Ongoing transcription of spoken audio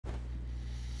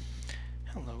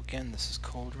again, this is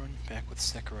Cauldron, back with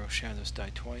Sekiro Shadows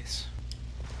Die Twice.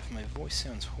 If my voice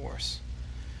sounds hoarse,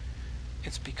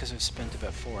 it's because I've spent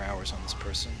about 4 hours on this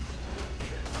person.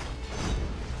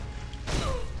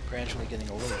 Gradually getting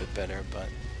a little bit better, but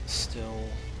still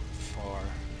far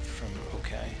from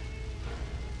okay.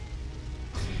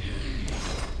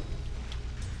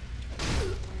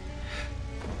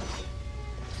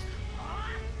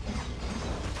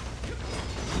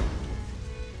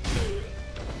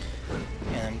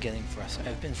 Getting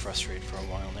frustrated. I've been frustrated for a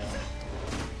while now,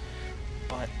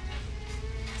 but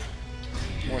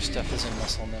more stuff is in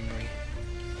muscle memory.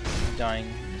 Dying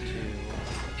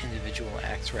to individual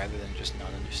acts rather than just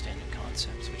not understanding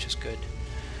concepts, which is good.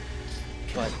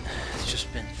 But it's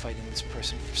just been fighting this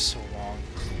person for so long,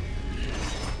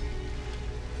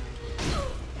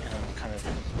 and I'm kind of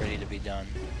ready to be done.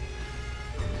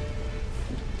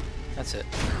 That's it.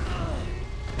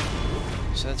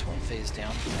 So that's one phase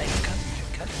down. I've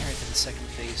gotten here into the second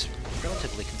phase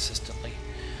relatively consistently.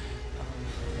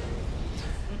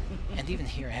 And even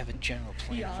here I have a general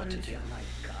plan of what to do.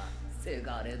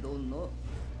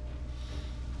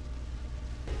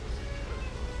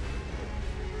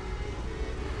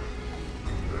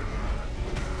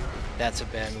 That's a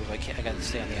bad move. I gotta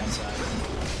stay on the outside.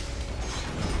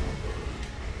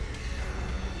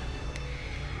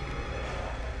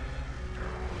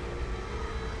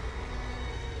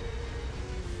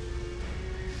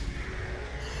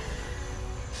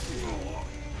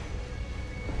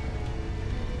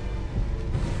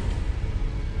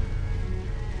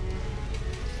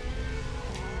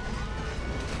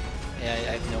 Yeah,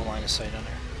 I have no line of sight on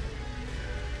her.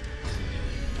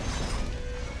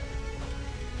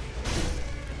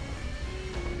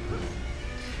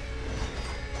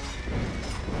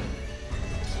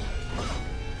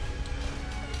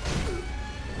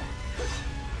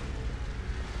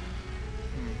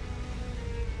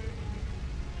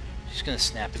 She's gonna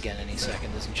snap again any second,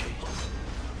 isn't she?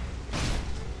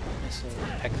 Nice little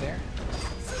peck there.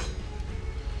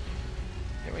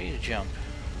 Get ready to jump.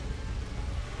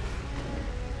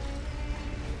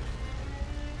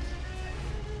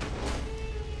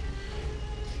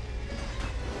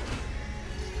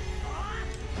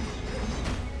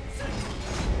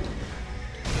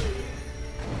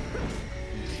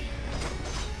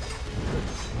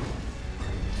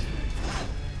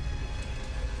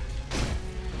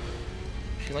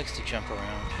 She likes to jump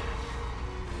around.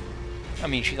 I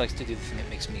mean, she likes to do the thing that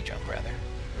makes me jump, rather.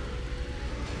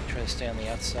 Try to stay on the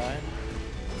outside.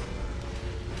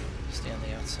 Stay on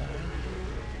the outside.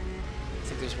 I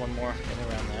think there's one more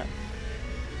in around that.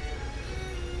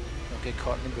 Don't get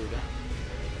caught in the Buddha.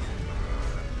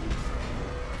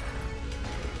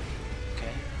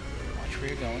 Okay. Watch where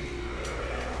you're going.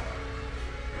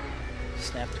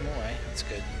 Snapped him away. That's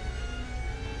good.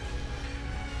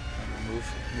 Move.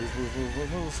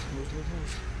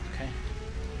 Okay.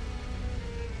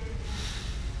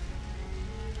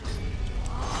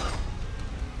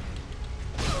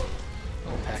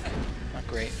 Oh, peck. Not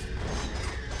great.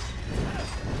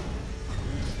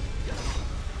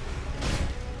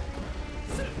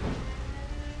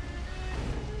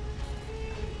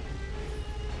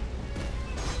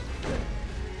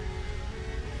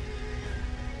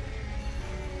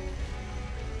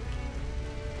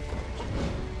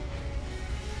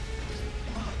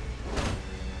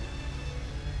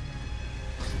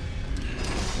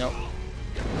 Nope.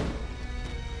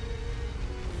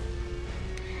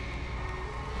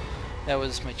 That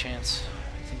was my chance.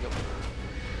 I think it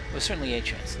was certainly a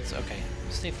chance. It's okay.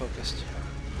 Stay focused.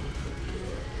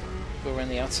 Go around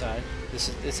the outside.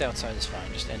 This outside is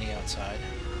fine. Just any outside.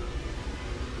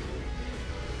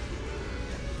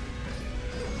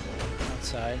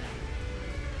 Outside.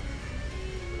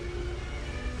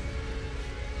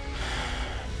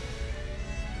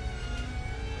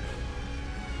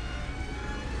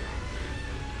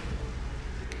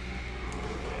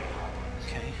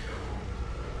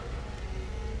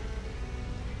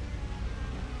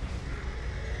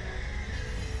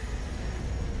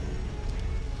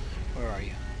 Where are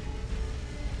you?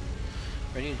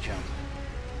 Ready to jump.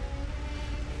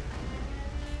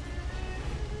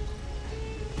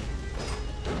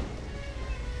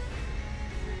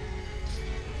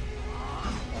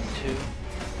 One, two.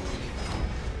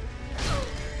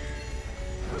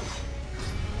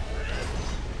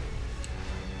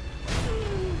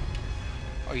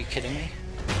 Are you kidding me?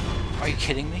 Are you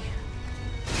kidding me?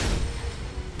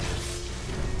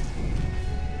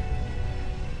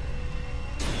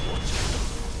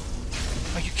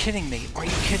 Are you kidding me? Are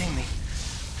you kidding me?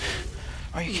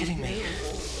 Are you kidding me?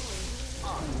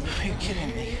 Are you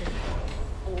kidding me?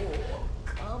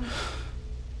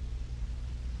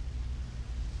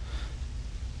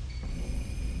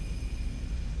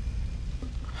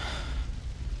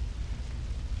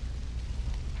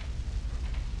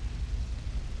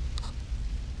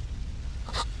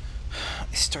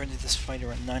 started this fight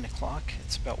around 9 o'clock.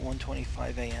 It's about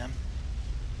 1:25 a.m.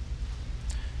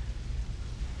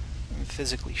 I'm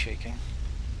physically shaking.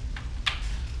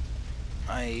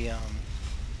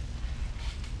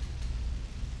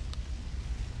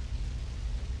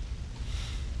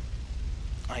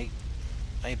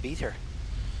 I beat her.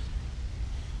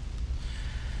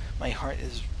 My heart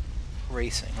is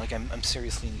racing. Like, I'm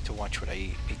seriously need to watch what I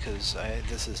eat, because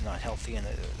this is not healthy, and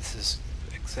this is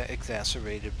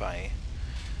exacerbated by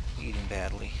eating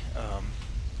badly.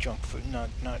 Junk food,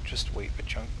 not just weight, but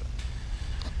junk food.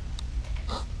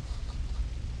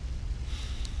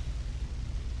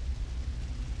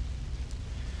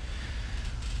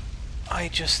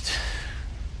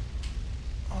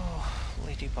 Oh,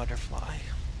 Lady Butterfly.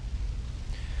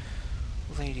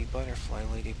 Lady Butterfly,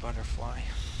 Lady Butterfly.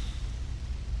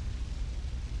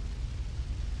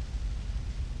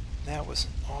 That was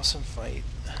an awesome fight.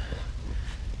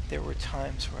 There were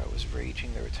times where I was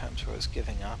raging, there were times where I was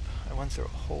giving up. I went through a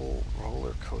whole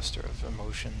roller coaster of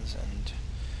emotions and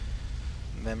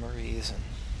memories and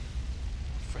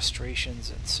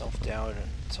frustrations and self-doubt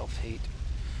and self-hate.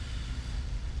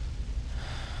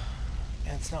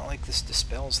 And it's not like this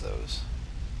dispels those.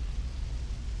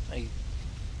 I'm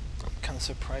kind of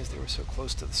surprised they were so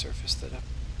close to the surface that a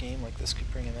game like this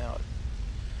could bring them out.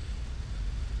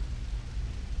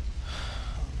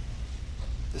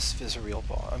 This is a real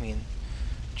boss. I mean,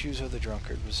 Juzo the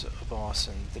Drunkard was a boss,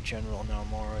 and the General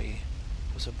Naomori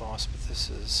was a boss, but this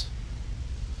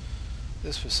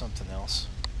was something else.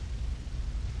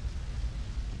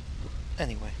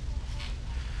 Anyway.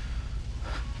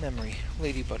 Memory.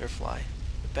 Lady Butterfly.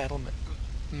 The battle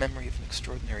memory of an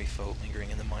extraordinary foe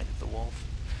lingering in the mind of the wolf.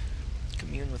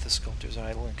 Commune with the sculptor's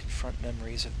idol and confront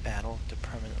memories of battle to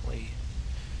permanently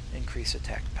increase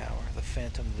attack power. The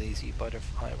phantom Lazy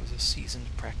Butterfly was a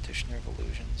seasoned practitioner of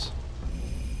illusions.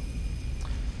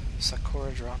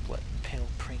 Sakura Droplet, pale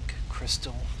pink,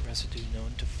 crystal, residue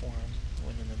known to form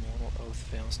when an immortal oath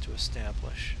fails to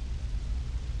establish.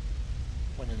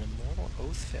 When an immortal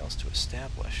oath fails to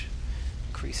establish,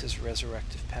 increases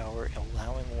resurrective power,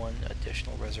 allowing one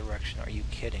additional resurrection. Are you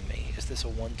kidding me? Is this a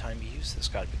one-time use? This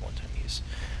gotta be one-time use.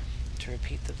 To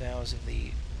repeat the vows of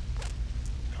the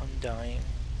undying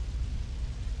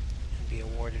and be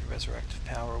awarded resurrective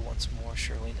power once more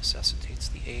surely necessitates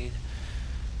the aid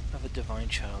of a divine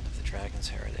child of the dragon's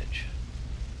heritage.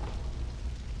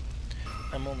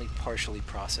 I'm only partially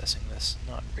processing this,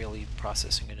 not really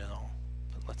processing it at all.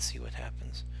 But let's see what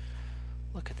happens.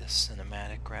 Look at this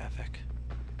cinematic graphic.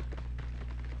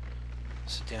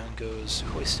 So down goes,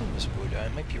 who I assume was Buddha. I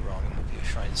might be wrong, it might be a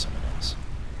shrine to someone else.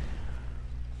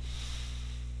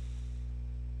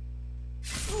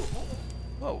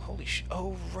 Whoa, holy sh...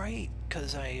 Oh, right!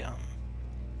 Because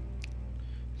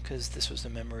because this was the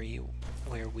memory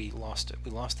where we lost it.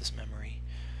 We lost this memory.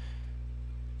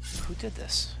 Who did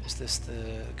this? Is this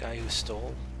the guy who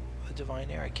stole the Divine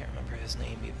Heir? I can't remember his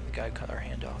name, even the guy who cut our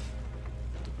hand off.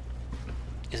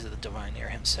 Is it the Divine Heir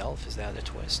himself? Is that a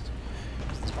twist?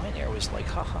 The Divine Heir was like,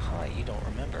 ha ha ha, you don't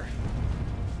remember.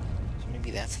 So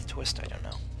maybe that's the twist, I don't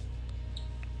know.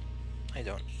 I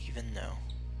don't even know.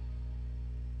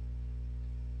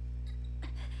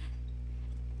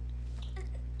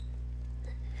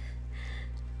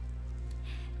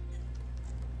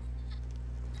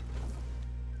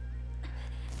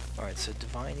 Alright, so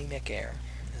Divine Emic Heir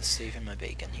is saving my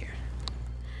bacon here.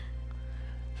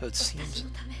 So it seems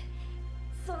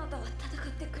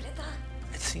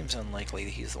unlikely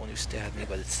that he's the one who stabbed me,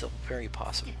 but it's still very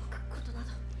possible.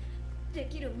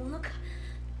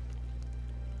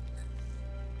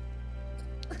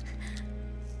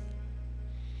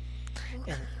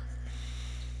 And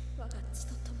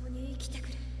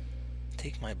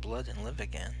take my blood and live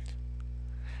again.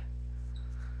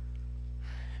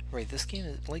 Right, this game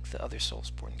is like the other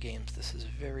Soulsborne games. This is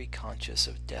very conscious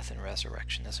of death and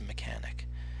resurrection as a mechanic.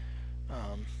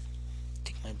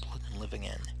 Take my blood and live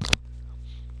again.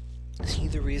 Is he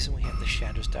the reason we have the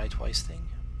Shadows Die Twice thing?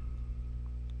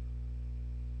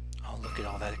 Oh, look at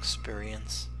all that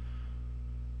experience.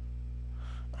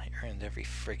 I earned every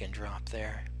friggin' drop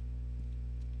there.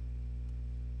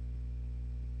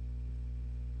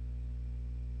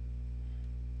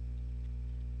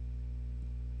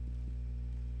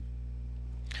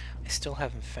 I still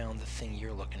haven't found the thing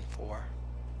you're looking for.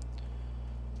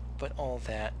 But all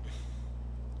that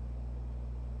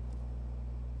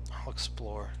I'll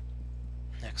explore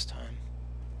next time.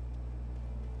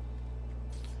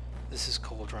 This is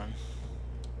Cold Run.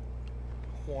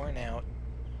 Worn out,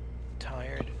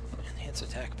 tired, enhance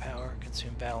attack power,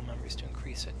 consume battle memories to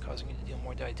increase it, causing you to deal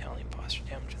more die talent and posture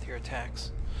damage with your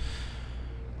attacks.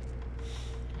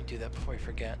 do that before I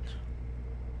forget.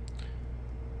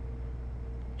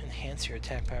 Enhance your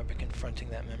attack power by confronting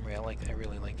that memory. I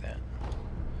really like that.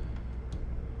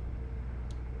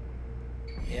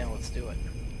 Yeah, let's do it.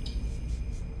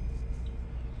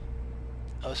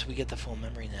 Oh, so we get the full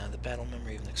memory now. The battle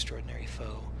memory of an extraordinary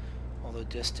foe. Although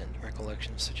distant,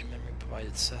 recollection of such a memory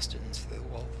provided sustenance for the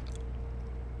wolf.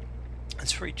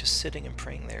 It's free, just sitting and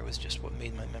praying there was just what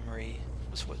made my memory,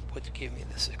 was what gave me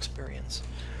this experience.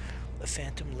 The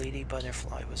phantom lady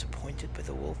butterfly was appointed by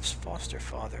the wolf's foster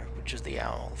father, which is the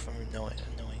owl, if I'm knowing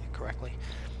it correctly,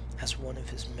 as one of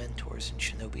his mentors in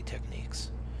shinobi techniques.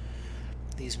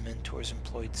 These mentors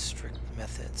employed strict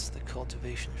methods. The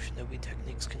cultivation of shinobi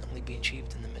techniques can only be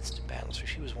achieved in the midst of battle, so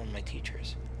she was one of my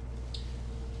teachers.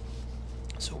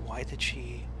 So why did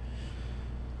she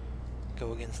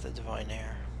go against the divine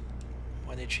heir?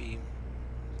 Why did she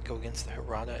go against the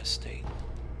Hirata estate?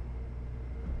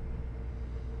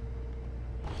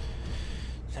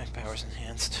 Attack power's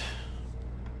enhanced.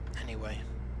 Anyway.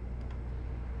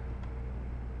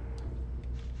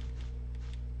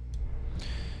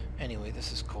 Anyway,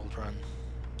 this is Cold Run.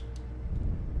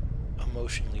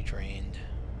 Emotionally drained.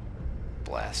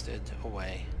 Blasted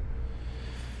away.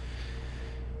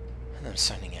 And I'm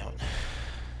signing out.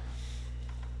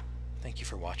 Thank you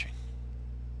for watching.